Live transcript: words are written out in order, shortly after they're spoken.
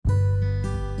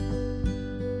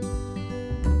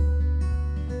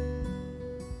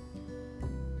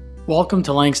Welcome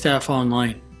to Langstaff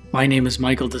Online. My name is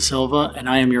Michael Da Silva, and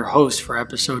I am your host for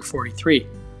episode 43.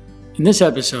 In this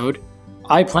episode,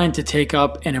 I plan to take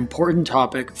up an important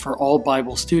topic for all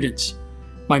Bible students.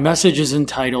 My message is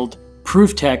entitled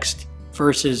Proof Text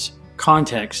versus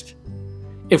Context.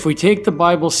 If we take the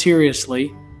Bible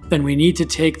seriously, then we need to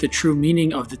take the true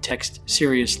meaning of the text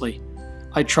seriously.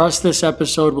 I trust this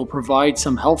episode will provide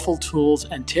some helpful tools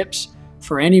and tips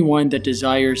for anyone that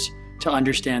desires to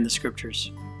understand the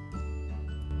scriptures.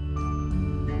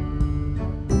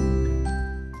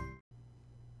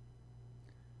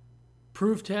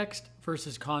 Proof text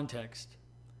versus context.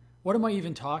 What am I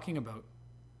even talking about?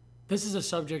 This is a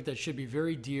subject that should be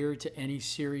very dear to any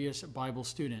serious Bible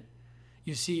student.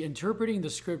 You see, interpreting the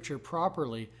scripture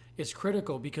properly is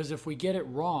critical because if we get it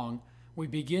wrong, we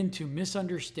begin to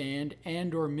misunderstand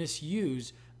and/or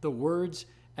misuse the words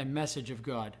and message of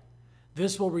God.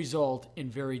 This will result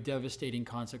in very devastating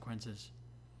consequences.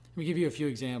 Let me give you a few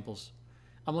examples.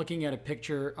 I'm looking at a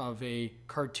picture of a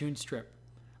cartoon strip,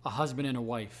 a husband and a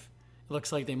wife. It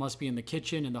looks like they must be in the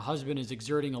kitchen, and the husband is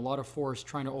exerting a lot of force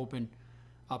trying to open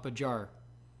up a jar.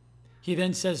 He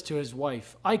then says to his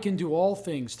wife, "I can do all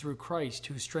things through Christ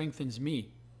who strengthens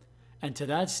me." And to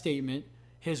that statement,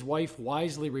 his wife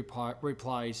wisely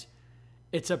replies,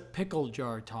 "It's a pickle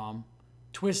jar, Tom.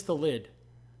 Twist the lid,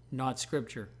 not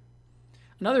scripture."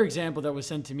 Another example that was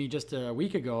sent to me just a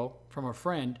week ago from a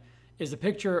friend is a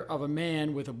picture of a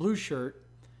man with a blue shirt,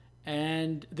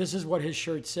 and this is what his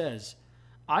shirt says.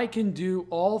 I can do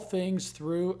all things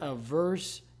through a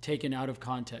verse taken out of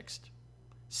context.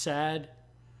 Sad,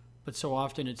 but so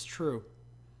often it's true.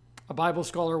 A Bible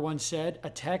scholar once said, a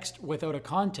text without a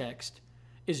context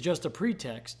is just a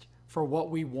pretext for what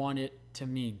we want it to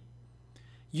mean.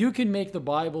 You can make the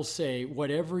Bible say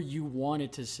whatever you want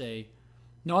it to say,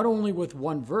 not only with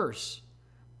one verse,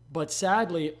 but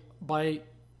sadly by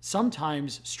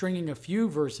sometimes stringing a few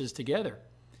verses together.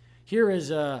 Here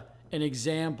is an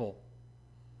example.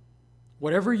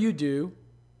 Whatever you do,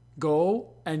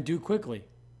 go and do quickly.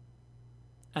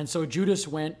 And so Judas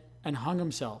went and hung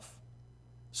himself.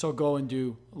 So go and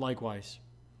do likewise.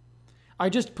 I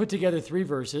just put together 3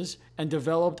 verses and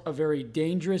developed a very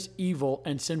dangerous, evil,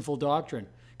 and sinful doctrine,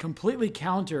 completely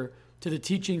counter to the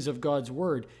teachings of God's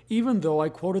word, even though I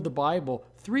quoted the Bible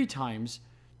 3 times,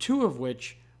 2 of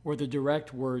which were the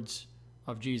direct words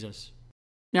of Jesus.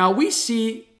 Now, we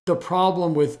see the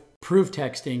problem with proof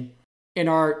texting in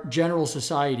our general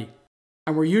society,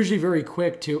 and we're usually very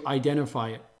quick to identify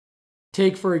it.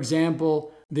 Take, for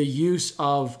example, the use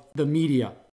of the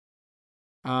media.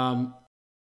 Number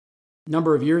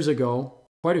of years ago,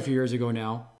 quite a few years ago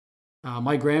now,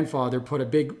 my grandfather put a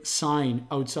big sign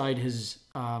outside his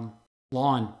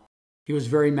lawn. He was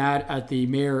very mad at the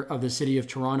mayor of the city of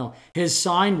Toronto. His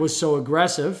sign was so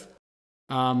aggressive,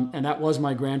 and that was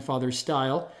my grandfather's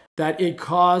style, that it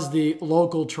caused the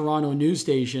local Toronto news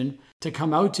station to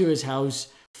come out to his house,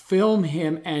 film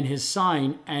him and his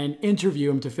sign, and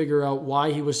interview him to figure out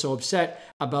why he was so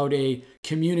upset about a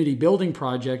community building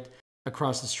project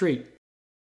across the street.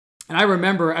 And I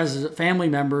remember as family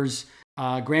members,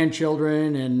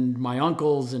 grandchildren and my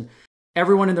uncles and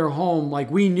everyone in their home, like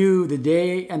we knew the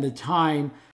day and the time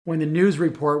when the news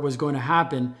report was going to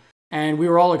happen. And we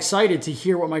were all excited to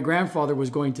hear what my grandfather was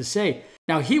going to say.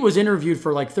 Now, he was interviewed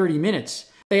for like 30 minutes.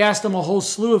 They asked him a whole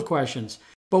slew of questions.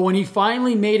 But when he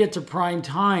finally made it to prime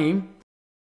time,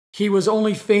 he was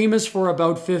only famous for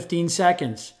about 15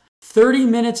 seconds. 30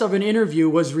 minutes of an interview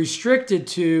was restricted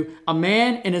to a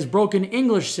man in his broken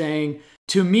English saying,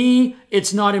 "To me,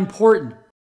 it's not important.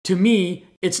 To me,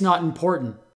 it's not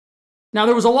important." Now,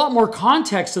 there was a lot more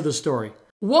context to the story.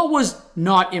 What was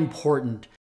not important?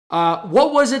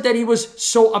 What was it that he was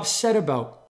so upset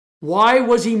about? Why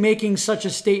was he making such a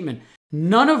statement?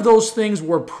 None of those things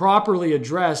were properly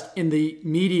addressed in the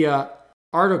media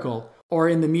article or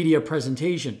in the media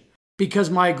presentation because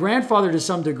my grandfather, to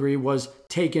some degree, was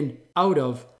taken out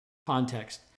of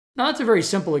context. Now, that's a very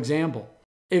simple example.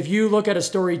 If you look at a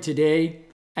story today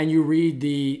and you read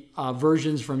the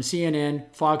versions from CNN,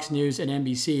 Fox News, and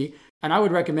NBC, and I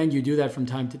would recommend you do that from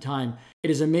time to time, it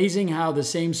is amazing how the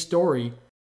same story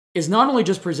is not only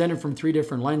just presented from 3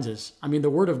 different lenses. I mean, the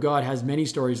Word of God has many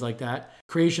stories like that.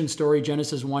 Creation story,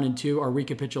 Genesis 1 and 2 are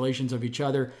recapitulations of each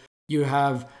other. You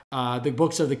have the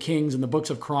books of the Kings and the books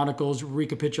of Chronicles,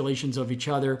 recapitulations of each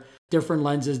other, different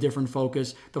lenses, different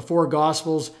focus. The 4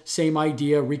 Gospels, same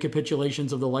idea,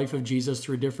 recapitulations of the life of Jesus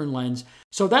through different lens.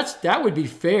 So that would be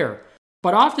fair.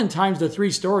 But oftentimes the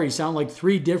 3 stories sound like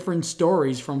 3 different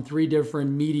stories from 3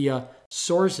 different media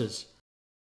sources.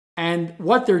 And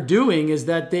what they're doing is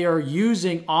that they are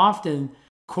using often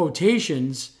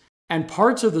quotations and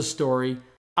parts of the story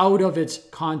out of its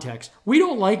context. We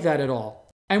don't like that at all,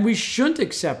 and we shouldn't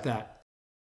accept that,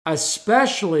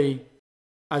 especially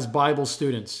as Bible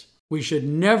students. We should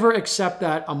never accept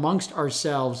that amongst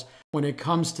ourselves when it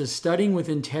comes to studying with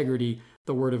integrity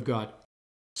the Word of God.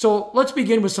 So let's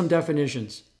begin with some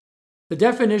definitions. The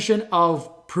definition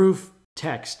of proof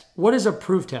text. What is a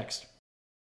proof text?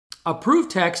 A proof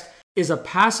text is a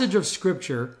passage of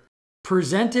Scripture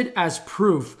presented as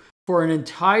proof for an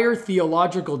entire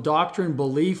theological doctrine,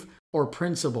 belief, or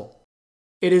principle.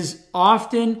 It is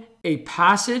often a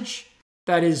passage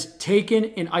that is taken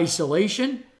in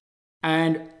isolation,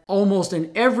 and almost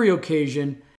in every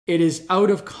occasion, it is out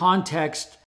of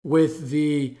context with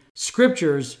the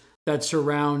scriptures that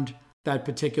surround that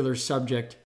particular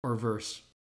subject or verse.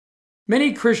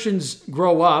 Many Christians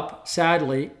grow up,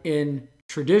 sadly, in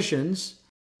traditions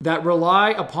that rely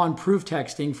upon proof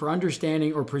texting for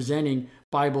understanding or presenting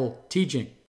Bible teaching.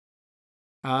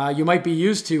 You might be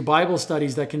used to Bible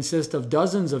studies that consist of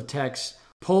dozens of texts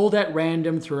pulled at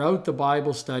random throughout the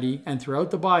Bible study and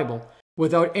throughout the Bible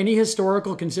without any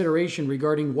historical consideration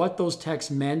regarding what those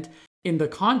texts meant in the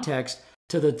context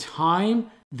to the time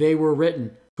they were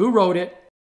written. Who wrote it?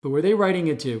 Who were they writing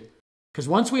it to? Because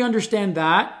once we understand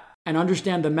that and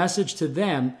understand the message to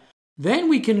them, then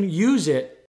we can use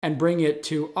it and bring it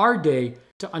to our day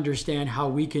to understand how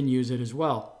we can use it as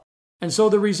well. And so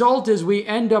the result is we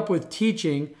end up with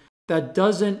teaching that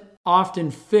doesn't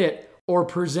often fit or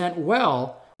present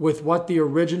well with what the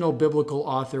original biblical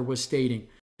author was stating.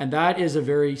 And that is a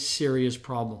very serious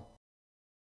problem.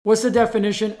 What's the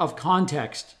definition of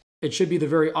context? It should be the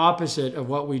very opposite of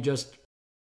what we just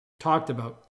talked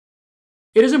about.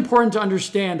 It is important to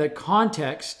understand that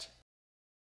context,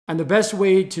 and the best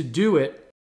way to do it,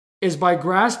 is by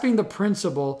grasping the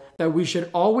principle that we should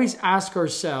always ask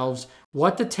ourselves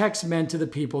what the text meant to the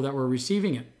people that were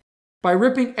receiving it. By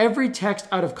ripping every text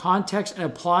out of context and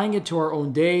applying it to our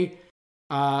own day,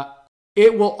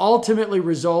 it will ultimately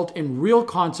result in real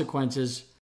consequences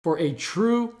for a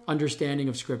true understanding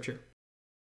of Scripture.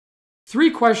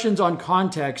 3 questions on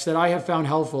context that I have found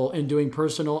helpful in doing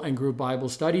personal and group Bible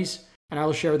studies, and I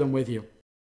will share them with you.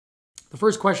 The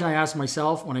first question I ask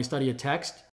myself when I study a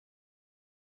text: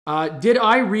 did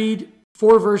I read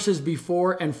 4 verses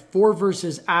before and 4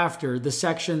 verses after the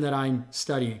section that I'm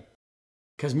studying?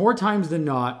 Because more times than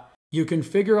not, you can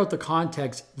figure out the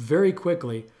context very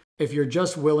quickly if you're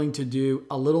just willing to do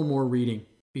a little more reading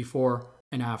before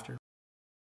and after.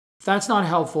 If that's not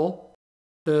helpful,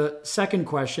 the second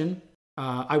question,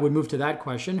 I would move to that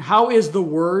question: how is the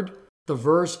word, the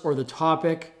verse, or the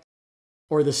topic,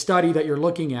 or the study that you're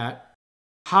looking at,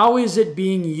 how is it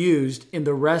being used in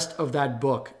the rest of that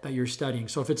book that you're studying?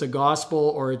 So if it's a gospel,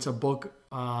 or it's a book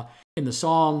in the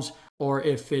Psalms, or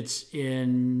if it's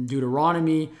in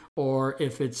Deuteronomy, or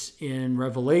if it's in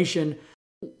Revelation,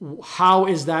 how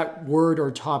is that word or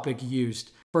topic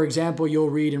used? For example, you'll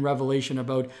read in Revelation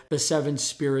about the 7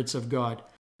 spirits of God.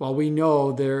 Well, we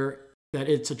know that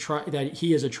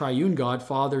he is a triune God,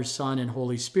 Father, Son, and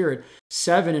Holy Spirit.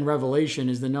 7 in Revelation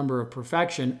is the number of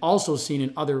perfection, also seen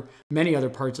in many other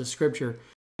parts of Scripture.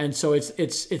 And so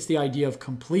it's the idea of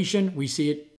completion. We see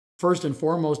it first and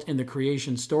foremost in the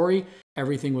creation story.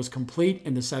 Everything was complete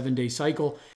in the 7-day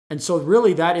cycle. And so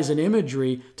really that is an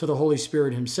imagery to the Holy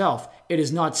Spirit himself. It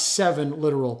is not 7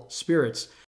 literal spirits.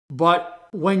 But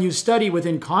when you study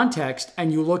within context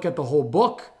and you look at the whole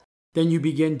book, then you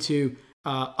begin to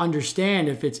understand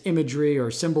if it's imagery or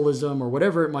symbolism or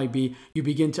whatever it might be. You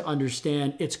begin to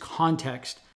understand its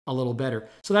context a little better.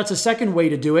 So that's a second way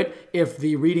to do it if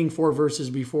the reading 4 verses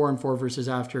before and 4 verses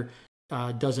after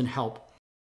doesn't help.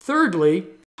 Thirdly,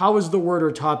 how is the word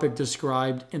or topic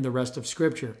described in the rest of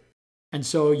Scripture? And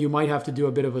so you might have to do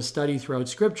a bit of a study throughout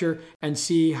Scripture and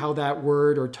see how that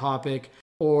word or topic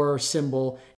or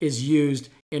symbol is used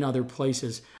in other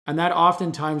places. And that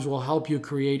oftentimes will help you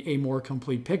create a more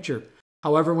complete picture.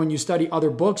 However, when you study other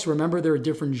books, remember there are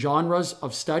different genres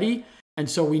of study. And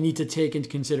so we need to take into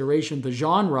consideration the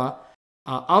genre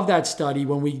of that study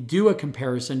when we do a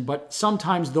comparison. But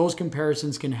sometimes those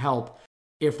comparisons can help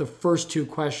if the first 2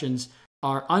 questions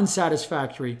are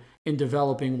unsatisfactory in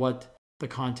developing what the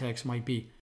context might be.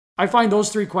 I find those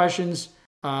 3 questions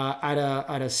at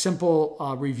a simple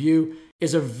review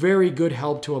is a very good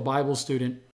help to a Bible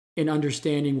student in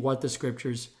understanding what the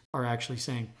Scriptures are actually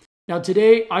saying. Now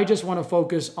today, I just want to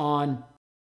focus on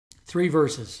 3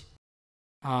 verses.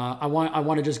 I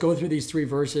want to just go through these 3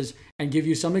 verses and give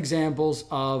you some examples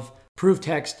of proof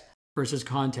text versus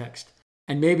context.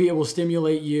 And maybe it will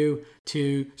stimulate you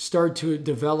to start to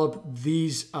develop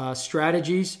these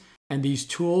strategies and these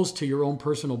tools to your own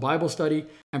personal Bible study.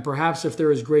 And perhaps if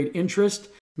there is great interest,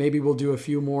 maybe we'll do a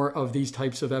few more of these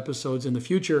types of episodes in the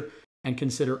future and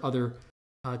consider other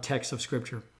texts of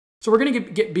Scripture. So we're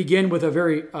going to begin with a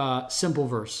very simple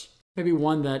verse, maybe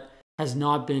one that has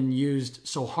not been used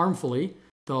so harmfully,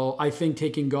 though I think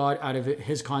taking God out of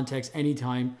his context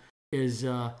anytime is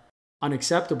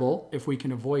unacceptable if we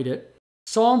can avoid it.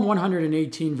 Psalm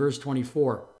 118, verse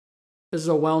 24. This is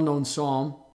a well-known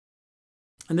psalm,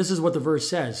 and this is what the verse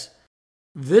says.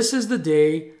 This is the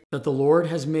day that the Lord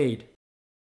has made.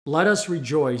 Let us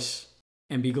rejoice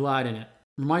and be glad in it.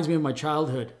 Reminds me of my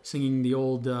childhood, singing the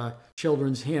old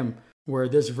children's hymn where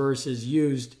this verse is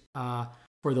used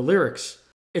for the lyrics.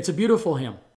 It's a beautiful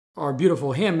hymn, or a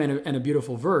beautiful hymn and a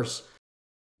beautiful verse.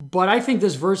 But I think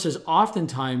this verse is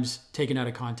oftentimes taken out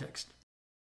of context.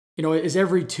 You know, is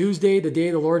every Tuesday the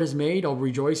day the Lord has made, I'll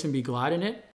rejoice and be glad in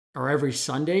it? Or every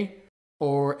Sunday?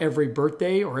 Or every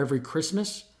birthday? Or every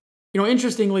Christmas? You know,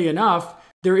 interestingly enough,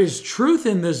 there is truth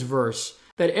in this verse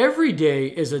that every day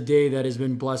is a day that has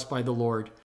been blessed by the Lord.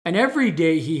 And every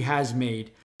day he has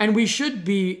made. And we should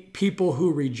be people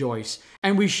who rejoice.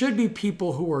 And we should be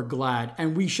people who are glad.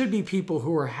 And we should be people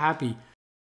who are happy.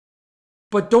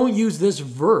 But don't use this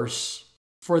verse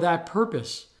for that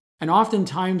purpose. And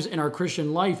oftentimes in our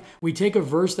Christian life, we take a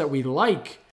verse that we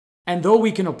like, and though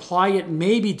we can apply it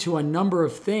maybe to a number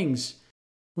of things,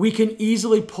 we can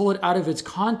easily pull it out of its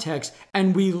context,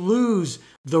 and we lose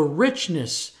the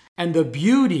richness and the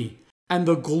beauty and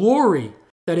the glory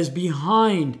that is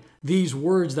behind these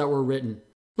words that were written.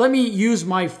 Let me use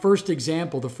my first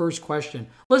example, the first question.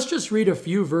 Let's just read a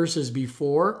few verses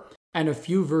before and a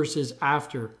few verses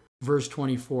after verse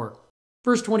 24.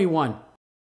 Verse 21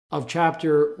 of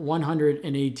chapter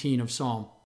 118 of Psalm.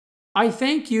 I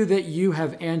thank you that you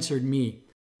have answered me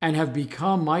and have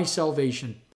become my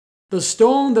salvation. The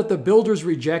stone that the builders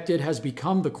rejected has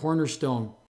become the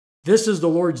cornerstone. This is the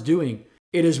Lord's doing.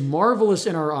 It is marvelous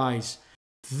in our eyes.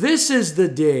 This is the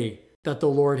day that the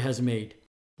Lord has made.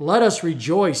 Let us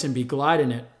rejoice and be glad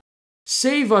in it.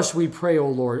 Save us, we pray, O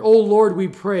Lord. O Lord, we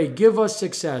pray, give us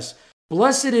success.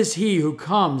 Blessed is he who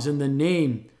comes in the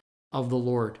name of the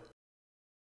Lord.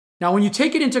 Now, when you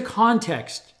take it into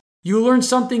context, you learn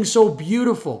something so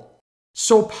beautiful,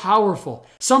 so powerful,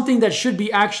 something that should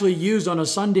be actually used on a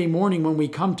Sunday morning when we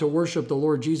come to worship the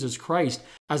Lord Jesus Christ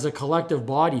as a collective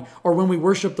body, or when we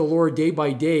worship the Lord day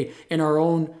by day in our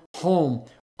own home,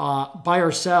 by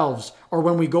ourselves, or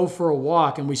when we go for a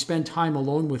walk and we spend time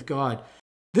alone with God.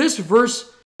 This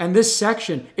verse and this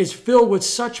section is filled with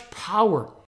such power.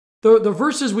 The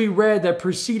verses we read that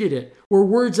preceded it were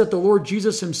words that the Lord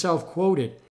Jesus himself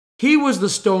quoted. He was the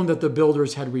stone that the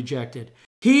builders had rejected.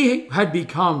 He had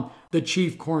become the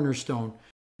chief cornerstone.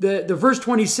 The verse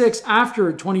 26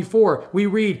 after 24, we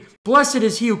read, Blessed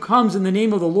is he who comes in the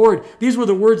name of the Lord. These were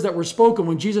the words that were spoken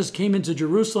when Jesus came into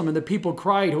Jerusalem and the people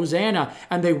cried, Hosanna,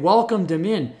 and they welcomed him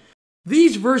in.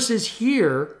 These verses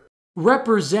here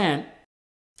represent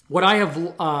what I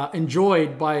have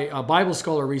enjoyed by a Bible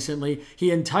scholar recently.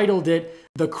 He entitled it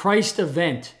The Christ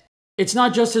Event. It's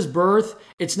not just his birth,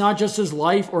 it's not just his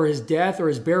life or his death or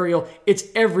his burial, it's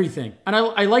everything. And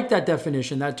I like that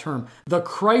definition, that term, the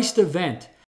Christ event.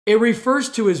 It refers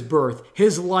to his birth,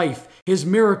 his life, his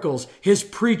miracles, his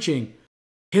preaching,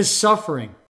 his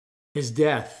suffering, his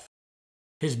death,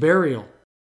 his burial,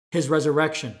 his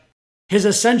resurrection, his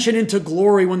ascension into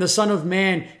glory when the Son of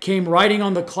Man came riding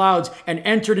on the clouds and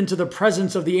entered into the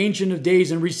presence of the Ancient of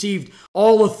Days and received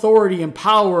all authority and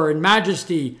power and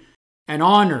majesty and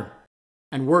honor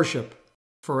and worship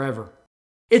forever.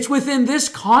 It's within this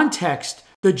context,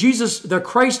 the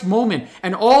Christ moment,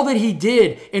 and all that he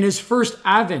did in his first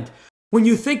advent. When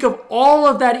you think of all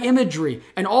of that imagery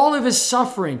and all of his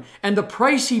suffering and the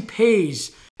price he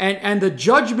pays and the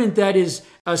judgment that is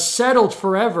settled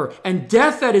forever and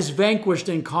death that is vanquished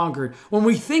and conquered, when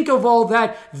we think of all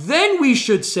that, then we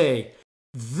should say,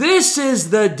 this is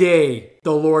the day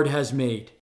the Lord has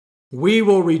made. We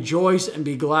will rejoice and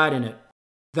be glad in it.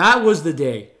 That was the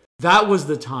day. That was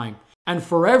the time. And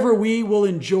forever we will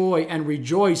enjoy and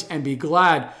rejoice and be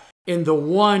glad in the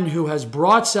one who has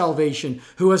brought salvation,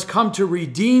 who has come to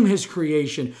redeem his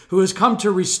creation, who has come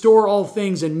to restore all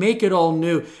things and make it all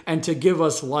new, and to give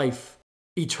us life,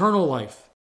 eternal life,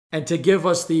 and to give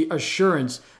us the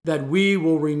assurance that we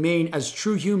will remain as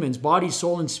true humans, body,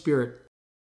 soul, and spirit,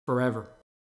 forever.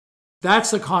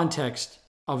 That's the context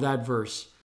of that verse.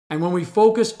 And when we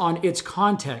focus on its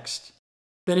context,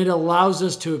 then it allows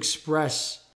us to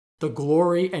express the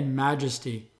glory and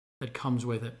majesty that comes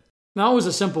with it. Now, it was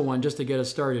a simple one just to get us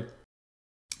started.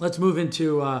 Let's move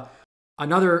into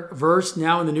another verse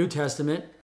now in the New Testament.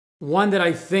 one that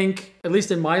I think, at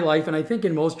least in my life, and I think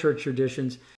in most church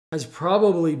traditions, has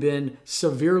probably been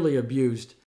severely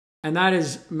abused. And that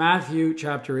is Matthew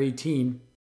chapter 18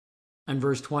 and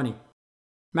verse 20.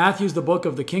 Matthew's the book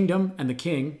of the kingdom and the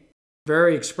king,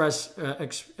 very expressed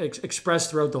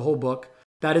throughout the whole book.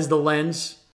 That is the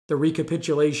lens, the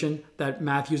recapitulation that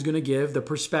Matthew's going to give, the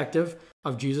perspective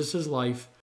of Jesus' life.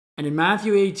 And in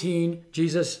Matthew 18,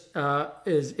 Jesus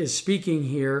is speaking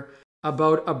here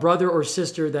about a brother or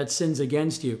sister that sins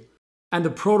against you and the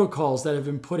protocols that have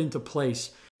been put into place.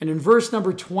 And in verse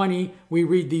number 20, we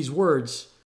read these words,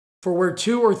 "For where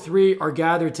 2 or 3 are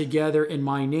gathered together in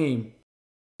my name,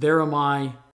 there am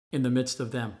I in the midst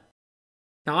of them."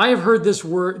 Now, I have heard this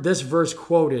verse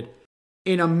quoted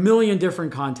in a million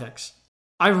different contexts.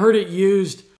 I've heard it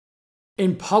used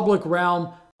in public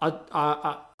realm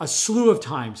a slew of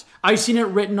times. I've seen it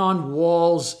written on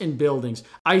walls in buildings.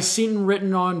 I've seen it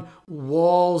written on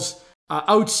walls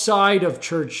outside of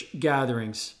church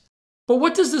gatherings. But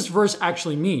what does this verse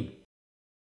actually mean?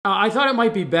 I thought it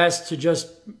might be best to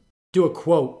just do a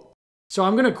quote. So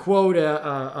I'm going to quote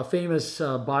a famous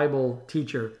Bible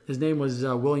teacher. His name was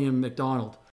William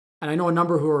MacDonald. And I know a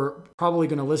number who are probably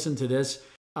going to listen to this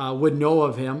would know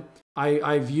of him.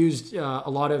 I've used a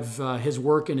lot of his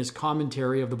work in his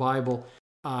commentary of the Bible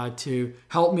to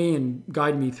help me and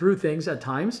guide me through things at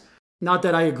times. Not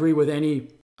that I agree with any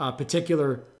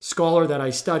particular scholar that I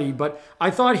study, but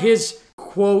I thought his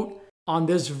quote on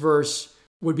this verse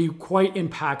would be quite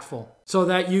impactful so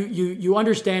that you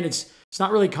understand it's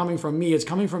not really coming from me. It's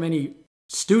coming from any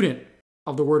student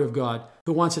of the Word of God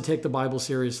who wants to take the Bible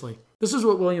seriously. This is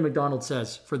what William MacDonald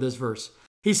says for this verse.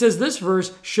 He says this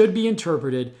verse should be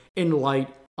interpreted in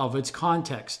light of its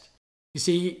context. You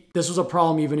see, this was a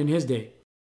problem even in his day.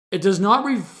 It does not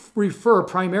refer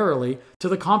primarily to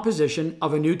the composition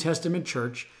of a New Testament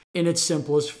church in its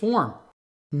simplest form,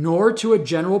 nor to a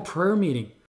general prayer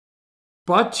meeting,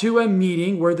 but to a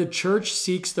meeting where the church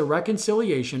seeks the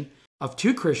reconciliation of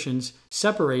 2 Christians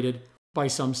separated by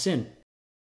some sin.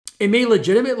 It may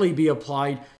legitimately be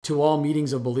applied to all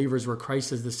meetings of believers where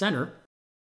Christ is the center,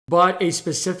 but a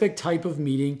specific type of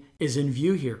meeting is in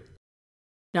view here.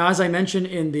 Now, as I mentioned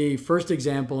in the first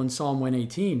example in Psalm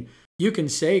 118, you can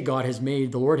say the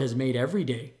Lord has made every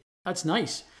day. That's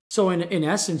nice. So in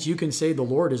essence, you can say the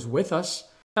Lord is with us.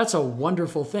 That's a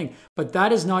wonderful thing. But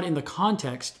that is not in the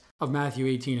context of Matthew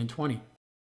 18 and 20.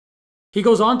 He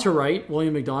goes on to write,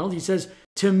 William MacDonald, he says,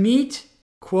 to meet,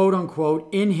 quote unquote,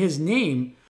 in his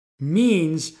name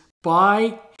means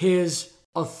by his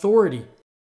authority,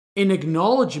 in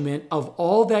acknowledgement of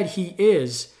all that he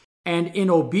is and in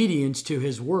obedience to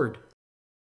his word.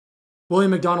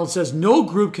 William MacDonald says, no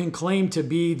group can claim to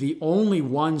be the only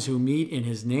ones who meet in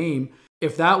his name.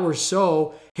 If that were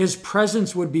so, his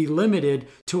presence would be limited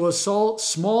to a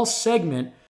small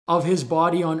segment of his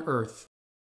body on earth.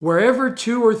 Wherever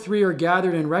 2 or 3 are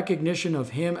gathered in recognition of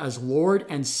him as Lord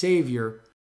and Savior,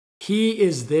 he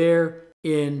is there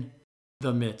in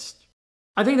the midst.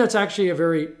 I think that's actually a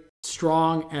very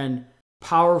strong and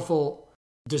powerful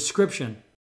description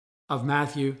of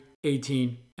Matthew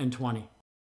 18 and 20.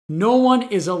 No one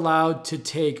is allowed to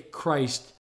take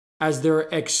Christ as their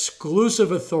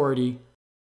exclusive authority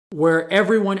where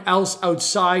everyone else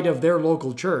outside of their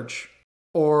local church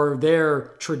or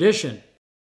their tradition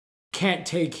can't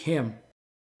take him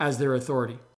as their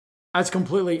authority. That's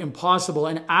completely impossible.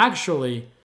 And actually,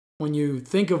 when you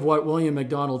think of what William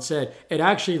MacDonald said, it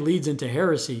actually leads into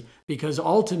heresy because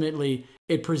ultimately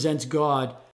it presents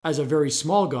God as a very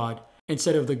small God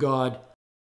instead of the God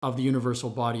of the universal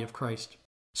body of Christ.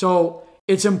 So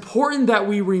it's important that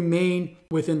we remain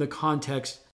within the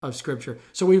context of Scripture.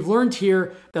 So we've learned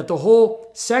here that the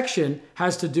whole section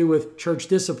has to do with church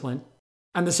discipline.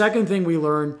 And the second thing we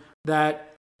learn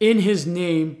that in his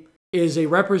name is a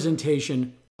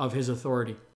representation of his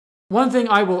authority. One thing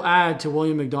I will add to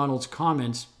William MacDonald's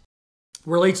comments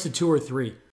relates to 2 or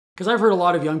 3. Because I've heard a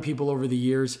lot of young people over the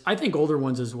years, I think older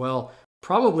ones as well,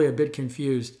 probably a bit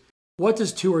confused. What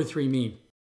does 2 or 3 mean?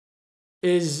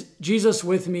 Is Jesus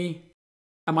with me?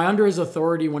 Am I under his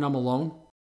authority when I'm alone?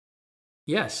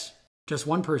 Yes, just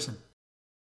one person.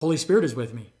 Holy Spirit is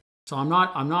with me. So I'm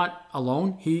not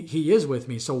alone. He is with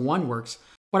me. So one works.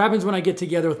 What happens when I get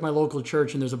together with my local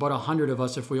church and there's about 100 of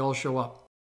us if we all show up?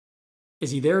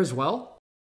 Is he there as well?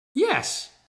 Yes,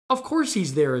 of course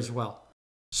he's there as well.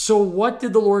 So what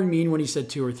did the Lord mean when he said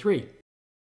 2 or 3?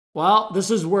 Well, this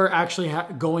is where actually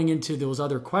going into those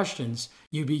other questions,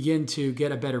 you begin to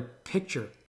get a better picture.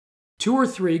 2 or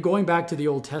 3, going back to the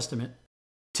Old Testament,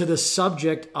 to the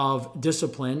subject of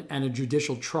discipline and a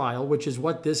judicial trial, which is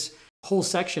what this whole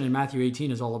section in Matthew 18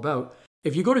 is all about.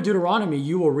 If you go to Deuteronomy,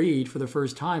 you will read for the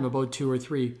first time about 2 or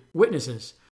 3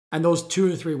 witnesses. And those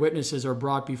 2 or 3 witnesses are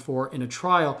brought before in a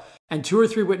trial. And 2 or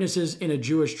 3 witnesses in a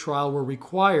Jewish trial were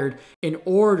required in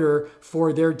order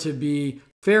for there to be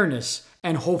fairness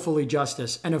and hopefully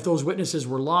justice. And if those witnesses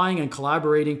were lying and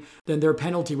collaborating, then their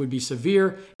penalty would be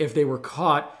severe if they were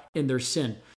caught in their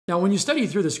sin. Now, when you study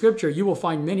through the scripture, you will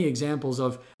find many examples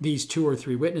of these 2 or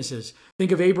 3 witnesses.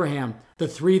 Think of Abraham, the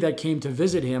 3 that came to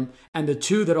visit him, and the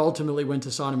 2 that ultimately went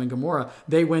to Sodom and Gomorrah.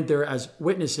 They went there as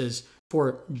witnesses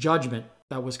for judgment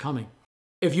that was coming.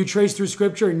 If you trace through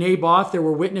scripture, Naboth, there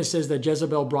were witnesses that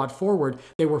Jezebel brought forward.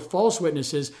 They were false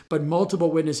witnesses, but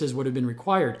multiple witnesses would have been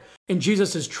required. In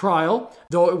Jesus' trial,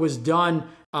 though it was done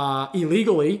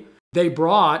illegally, they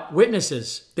brought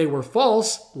witnesses. They were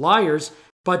false, liars,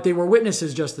 but they were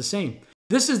witnesses just the same.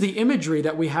 This is the imagery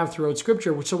that we have throughout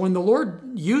scripture. So when the Lord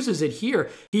uses it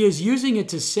here, he is using it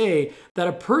to say that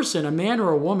a person, a man or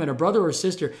a woman, a brother or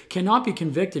sister, cannot be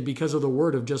convicted because of the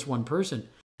word of just one person.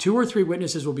 2 or 3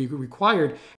 witnesses will be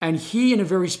required, and he, in a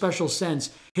very special sense,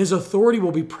 his authority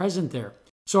will be present there.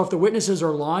 So if the witnesses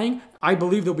are lying, I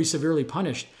believe they'll be severely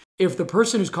punished. If the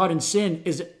person who's caught in sin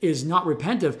is not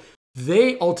repentive,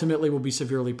 they ultimately will be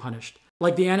severely punished.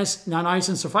 Like the Ananias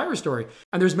and Sapphira story.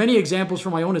 And there's many examples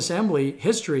from my own assembly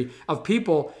history of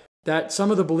people that some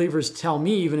of the believers tell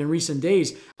me, even in recent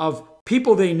days, of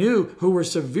people they knew who were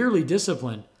severely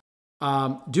disciplined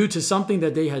due to something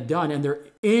that they had done and their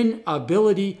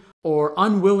inability or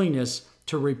unwillingness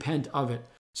to repent of it.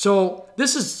 So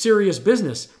this is serious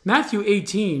business. Matthew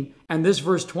 18 and this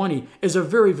verse 20 is a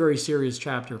very, very serious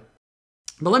chapter.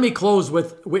 But let me close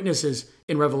with witnesses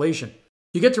in Revelation.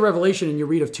 You get to Revelation and you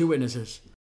read of 2 witnesses.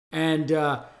 And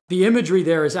the imagery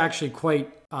there is actually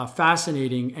quite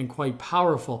fascinating and quite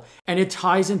powerful. And it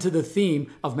ties into the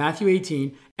theme of Matthew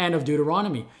 18 and of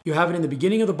Deuteronomy. You have it in the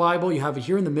beginning of the Bible, you have it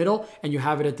here in the middle, and you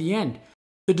have it at the end.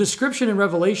 The description in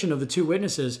Revelation of the 2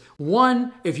 witnesses,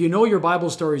 one, if you know your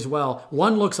Bible stories well,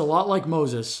 one looks a lot like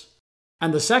Moses,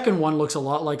 and the second one looks a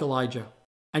lot like Elijah.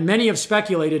 And many have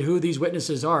speculated who these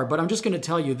witnesses are, but I'm just going to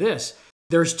tell you this.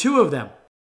 There's 2 of them.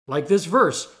 Like this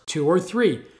verse, 2 or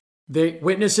 3. The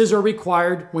witnesses are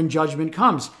required when judgment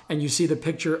comes. And you see the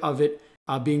picture of it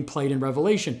being played in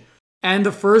Revelation. And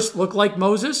the first looked like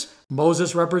Moses.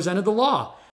 Moses represented the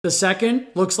law. The second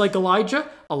looks like Elijah.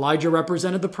 Elijah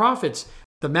represented the prophets.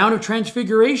 The Mount of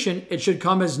Transfiguration, it should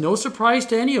come as no surprise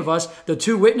to any of us, the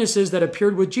 2 witnesses that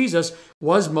appeared with Jesus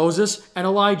was Moses and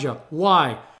Elijah.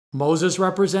 Why? Moses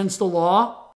represents the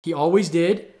law. He always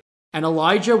did. And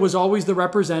Elijah was always the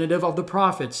representative of the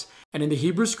prophets. And in the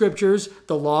Hebrew scriptures,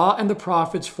 the law and the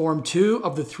prophets form 2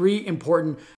 of the 3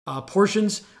 important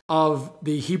portions of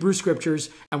the Hebrew scriptures.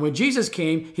 And when Jesus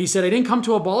came, he said, I didn't come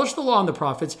to abolish the law and the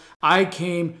prophets. I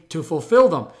came to fulfill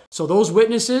them. So those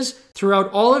witnesses, throughout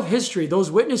all of history,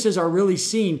 those witnesses are really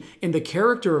seen in the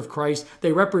character of Christ.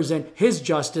 They represent his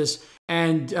justice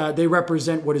and they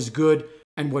represent what is good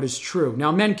and what is true.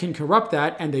 Now, men can corrupt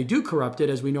that, and they do corrupt it,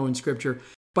 as we know in scripture.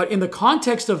 But in the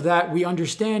context of that, we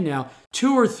understand now,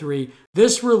 2 or 3,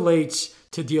 this relates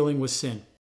to dealing with sin.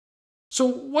 So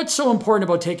what's so important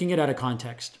about taking it out of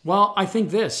context? Well, I think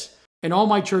this. In all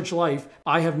my church life,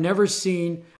 I have never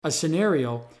seen a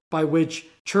scenario by which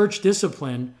church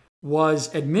discipline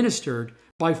was administered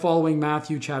by following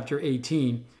Matthew chapter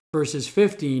 18, verses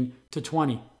 15 to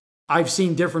 20. I've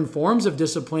seen different forms of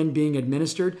discipline being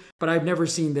administered, but I've never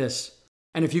seen this.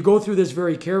 And if you go through this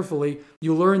very carefully,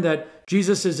 you learn that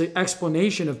Jesus'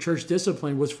 explanation of church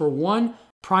discipline was for one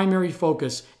primary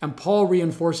focus, and Paul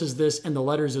reinforces this in the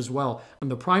letters as well.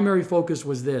 And the primary focus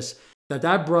was this,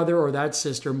 that brother or that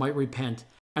sister might repent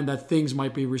and that things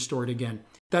might be restored again.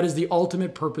 That is the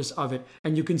ultimate purpose of it.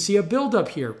 And you can see a buildup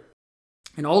here.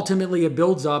 And ultimately it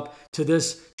builds up to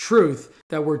this truth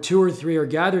that where 2 or 3 are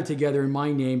gathered together in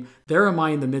my name, there am I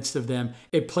in the midst of them.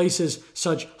 It places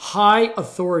such high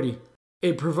authority.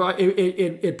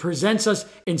 It presents us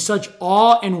in such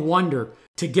awe and wonder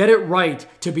to get it right,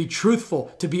 to be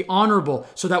truthful, to be honorable,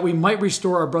 so that we might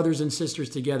restore our brothers and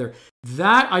sisters together.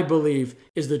 That, I believe,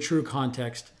 is the true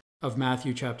context of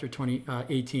Matthew chapter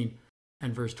 18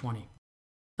 and verse 20.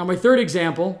 Now, my third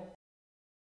example,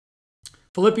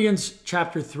 Philippians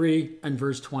chapter 3 and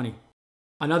verse 20.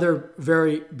 Another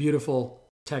very beautiful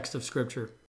text of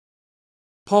Scripture.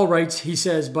 Paul writes, he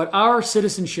says, "But our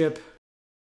citizenship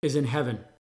is in heaven,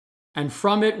 and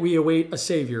from it we await a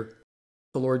Savior,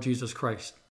 the Lord Jesus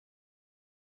Christ."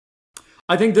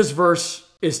 I think this verse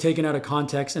is taken out of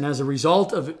context, and as a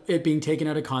result of it being taken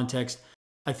out of context,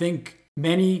 I think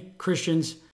many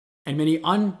Christians and many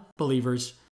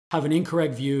unbelievers have an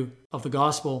incorrect view of the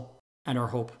gospel and our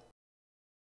hope.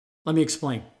 Let me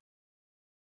explain.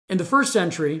 In the first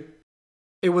century,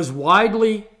 it was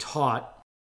widely taught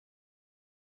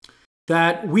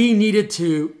that we needed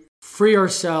to free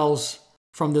ourselves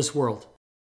from this world,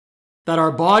 that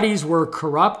our bodies were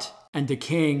corrupt and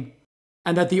decaying,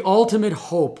 and that the ultimate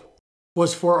hope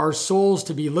was for our souls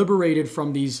to be liberated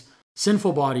from these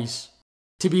sinful bodies,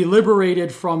 to be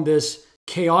liberated from this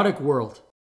chaotic world,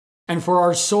 and for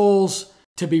our souls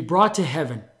to be brought to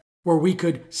heaven, where we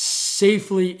could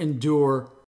safely endure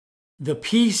the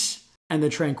peace and the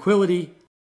tranquility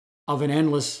of an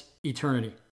endless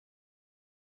eternity.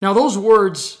 Now, those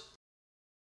words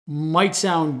might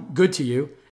sound good to you.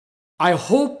 I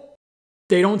hope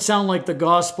they don't sound like the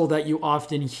gospel that you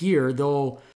often hear,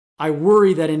 though I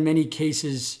worry that in many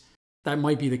cases that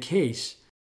might be the case.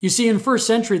 You see, in first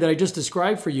century that I just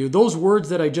described for you, those words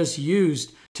that I just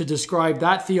used to describe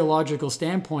that theological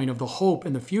standpoint of the hope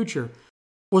in the future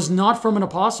was not from an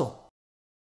apostle.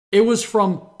 It was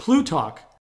from Plutarch,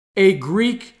 a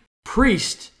Greek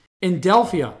priest in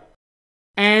Delphi.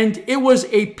 And it was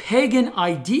a pagan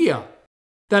idea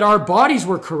that our bodies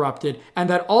were corrupted and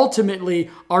that ultimately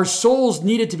our souls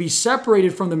needed to be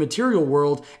separated from the material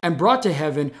world and brought to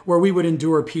heaven where we would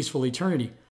endure a peaceful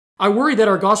eternity. I worry that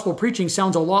our gospel preaching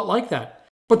sounds a lot like that.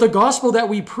 But the gospel that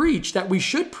we preach, that we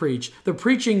should preach, the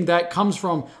preaching that comes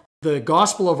from the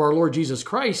gospel of our Lord Jesus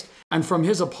Christ and from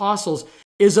his apostles,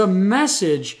 is a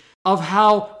message of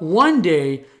how one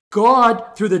day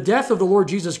God, through the death of the Lord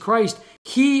Jesus Christ,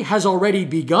 he has already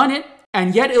begun it,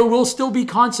 and yet it will still be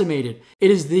consummated.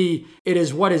 It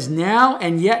is what is now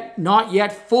and yet not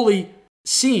yet fully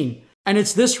seen. And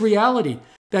it's this reality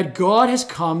that God has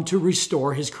come to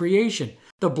restore his creation.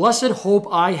 The blessed hope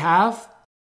I have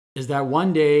is that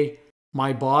one day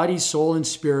my body, soul, and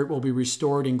spirit will be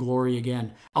restored in glory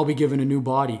again. I'll be given a new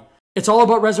body. It's all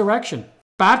about resurrection.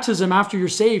 Baptism after you're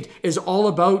saved is all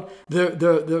about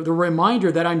the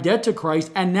reminder that I'm dead to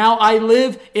Christ and now I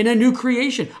live in a new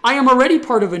creation. I am already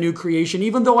part of a new creation,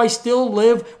 even though I still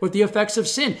live with the effects of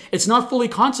sin. It's not fully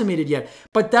consummated yet.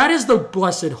 But that is the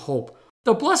blessed hope.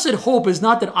 The blessed hope is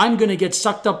not that I'm going to get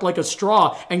sucked up like a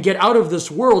straw and get out of this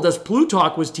world, as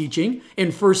Plutarch was teaching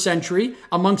in first century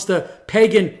amongst the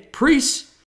pagan priests.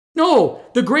 No,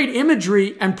 the great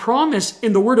imagery and promise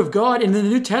in the Word of God in the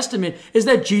New Testament is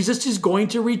that Jesus is going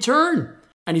to return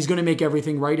and he's going to make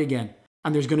everything right again.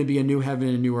 And there's going to be a new heaven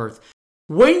and a new earth.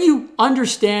 When you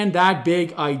understand that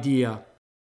big idea,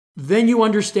 then you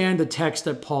understand the text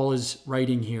that Paul is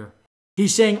writing here.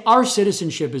 He's saying our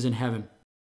citizenship is in heaven.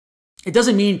 It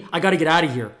doesn't mean I got to get out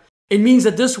of here. It means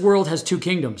that this world has two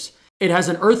kingdoms. It has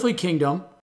an earthly kingdom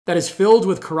that is filled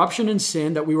with corruption and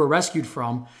sin that we were rescued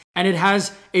from, and it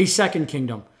has a second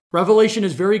kingdom. Revelation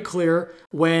is very clear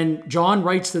when John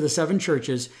writes to the seven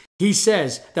churches. He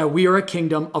says that we are a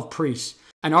kingdom of priests.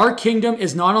 And our kingdom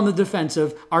is not on the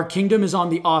defensive. Our kingdom is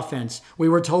on the offense. We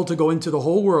were told to go into the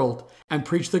whole world and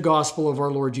preach the gospel of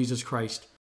our Lord Jesus Christ.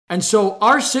 And so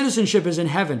our citizenship is in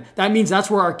heaven. That means that's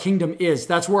where our kingdom is.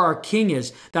 That's where our king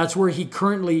is. That's where he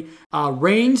currently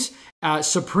reigns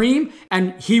supreme,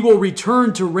 and he will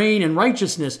return to reign in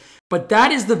righteousness. But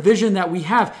that is the vision that we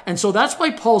have. And so that's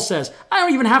why Paul says, I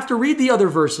don't even have to read the other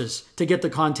verses to get the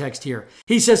context here.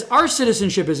 He says, our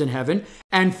citizenship is in heaven,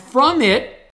 and from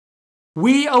it,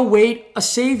 we await a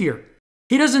Savior.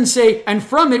 He doesn't say, and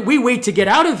from it, we wait to get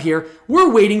out of here. We're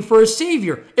waiting for a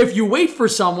Savior. If you wait for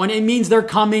someone, it means they're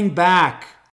coming back.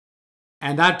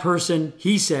 And that person,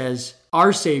 he says,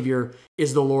 our Savior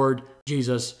is the Lord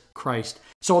Jesus Christ.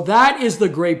 So that is the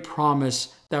great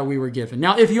promise that we were given.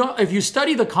 Now, if you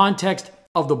study the context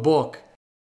of the book,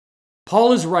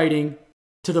 Paul is writing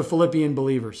to the Philippian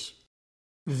believers.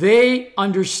 They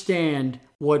understand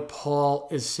what Paul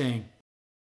is saying.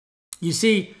 You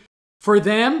see, for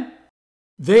them,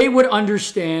 they would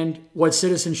understand what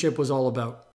citizenship was all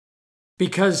about.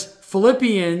 Because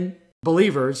Philippian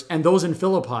believers and those in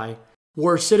Philippi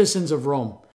were citizens of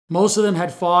Rome. Most of them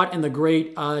had fought in the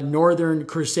great northern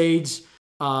crusades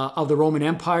of the Roman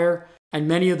Empire, and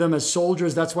many of them as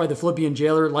soldiers. That's why the Philippian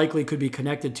jailer likely could be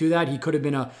connected to that. He could have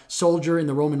been a soldier in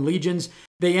the Roman legions.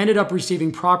 They ended up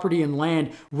receiving property and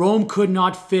land. Rome could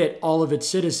not fit all of its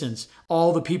citizens,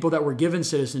 all the people that were given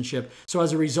citizenship. So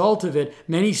as a result of it,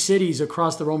 many cities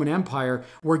across the Roman Empire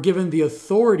were given the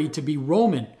authority to be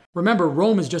Roman. Remember,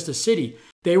 Rome is just a city.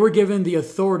 They were given the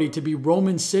authority to be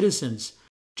Roman citizens,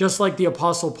 just like the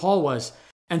Apostle Paul was.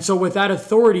 And so with that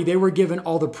authority, they were given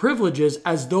all the privileges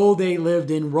as though they lived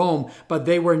in Rome. But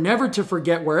they were never to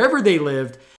forget, wherever they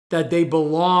lived, that they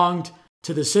belonged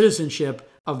to the citizenship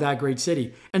of that great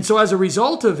city. And so as a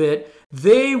result of it,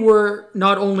 they were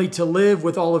not only to live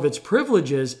with all of its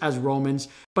privileges as Romans,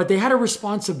 but they had a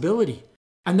responsibility.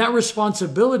 And that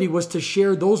responsibility was to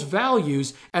share those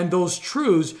values and those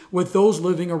truths with those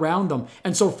living around them.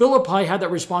 And so Philippi had that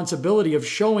responsibility of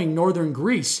showing northern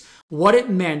Greece what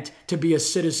it meant to be a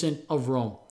citizen of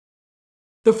Rome.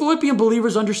 The Philippian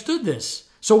believers understood this.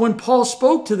 So when Paul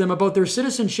spoke to them about their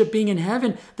citizenship being in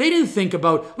heaven, they didn't think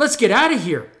about, let's get out of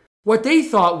here. What they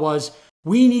thought was,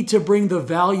 we need to bring the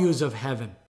values of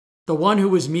heaven. The one who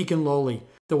was meek and lowly,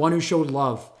 the one who showed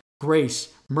love, grace,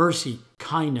 mercy,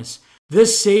 kindness.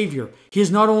 This Savior, He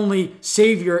is not only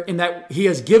Savior in that He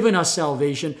has given us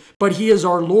salvation, but He is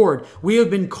our Lord. We have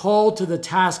been called to the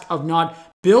task of not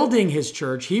building His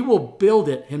church. He will build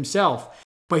it Himself.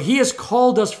 But He has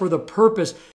called us for the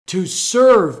purpose to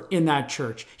serve in that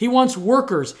church. He wants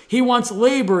workers. He wants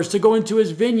laborers to go into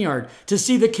His vineyard, to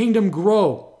see the kingdom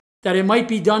grow, that it might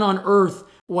be done on earth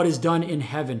what is done in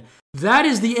heaven. That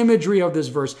is the imagery of this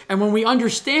verse. And when we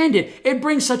understand it, it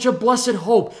brings such a blessed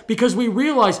hope because we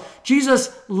realize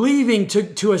Jesus leaving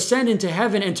to ascend into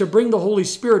heaven and to bring the Holy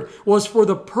Spirit was for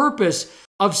the purpose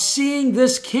of seeing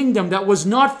this kingdom that was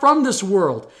not from this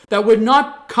world, that would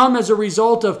not come as a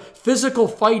result of physical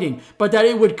fighting, but that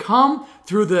it would come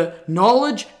through the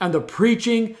knowledge and the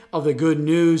preaching of the good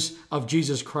news of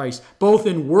Jesus Christ, both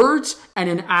in words and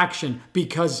in action,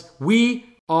 because we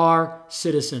are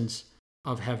citizens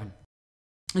of heaven.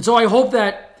 And so I hope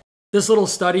that this little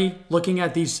study, looking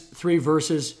at these 3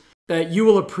 verses, that you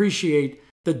will appreciate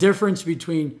the difference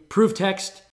between proof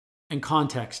text and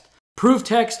context. Proof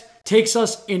text takes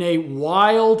us in a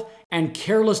wild and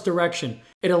careless direction.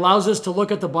 It allows us to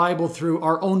look at the Bible through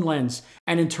our own lens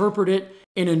and interpret it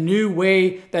in a new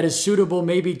way that is suitable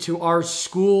maybe to our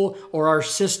school or our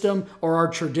system or our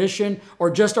tradition or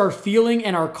just our feeling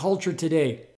and our culture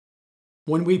today.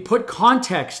 When we put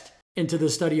context into the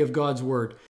study of God's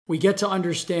Word, we get to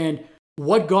understand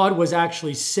what God was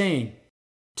actually saying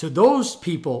to those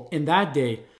people in that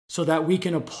day so that we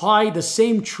can apply the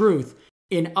same truth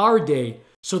in our day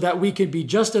so that we can be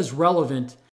just as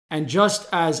relevant and just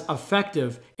as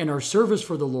effective in our service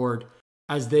for the Lord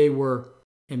as they were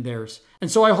in theirs.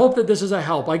 And so I hope that this is a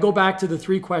help. I go back to the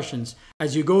 3 questions.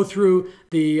 As you go through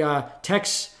the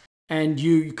texts and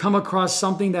you come across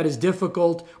something that is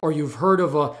difficult or you've heard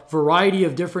of a variety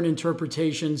of different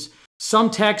interpretations,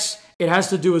 some texts, it has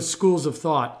to do with schools of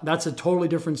thought. That's a totally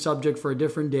different subject for a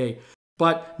different day.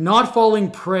 But not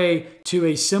falling prey to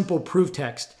a simple proof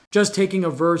text, just taking a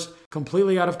verse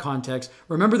completely out of context.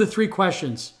 Remember the 3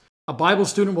 questions a Bible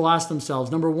student will ask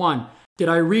themselves. Number 1, did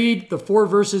I read the 4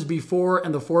 verses before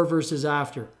and the 4 verses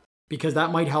after? Because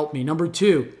that might help me. Number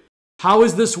 2, how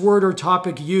is this word or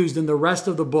topic used in the rest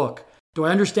of the book? Do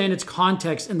I understand its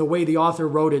context in the way the author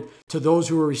wrote it to those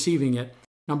who are receiving it?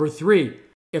 Number 3,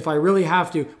 if I really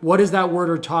have to, what does that word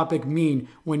or topic mean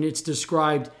when it's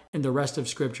described in the rest of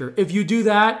Scripture? If you do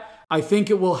that, I think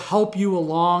it will help you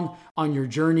along on your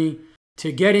journey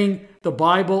to getting the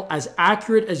Bible as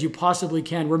accurate as you possibly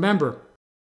can. Remember,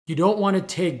 you don't want to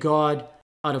take God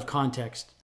out of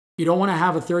context. You don't want to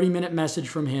have a 30-minute message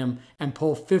from Him and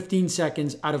pull 15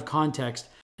 seconds out of context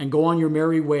and go on your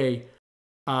merry way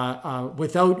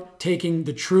without taking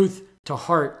the truth to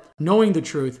heart, knowing the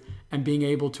truth, and being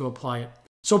able to apply it.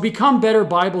 So become better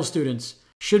Bible students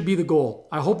should be the goal.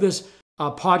 I hope this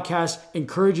podcast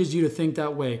encourages you to think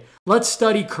that way. Let's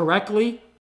study correctly,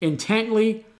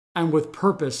 intently, and with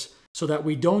purpose so that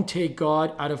we don't take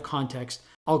God out of context.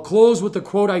 I'll close with the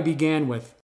quote I began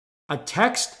with. A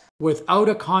text without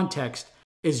a context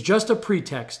is just a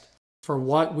pretext for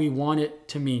what we want it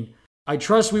to mean. I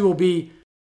trust we will be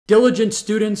diligent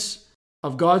students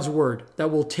of God's Word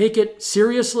that will take it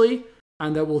seriously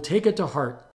and that will take it to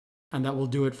heart and that will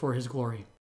do it for His glory.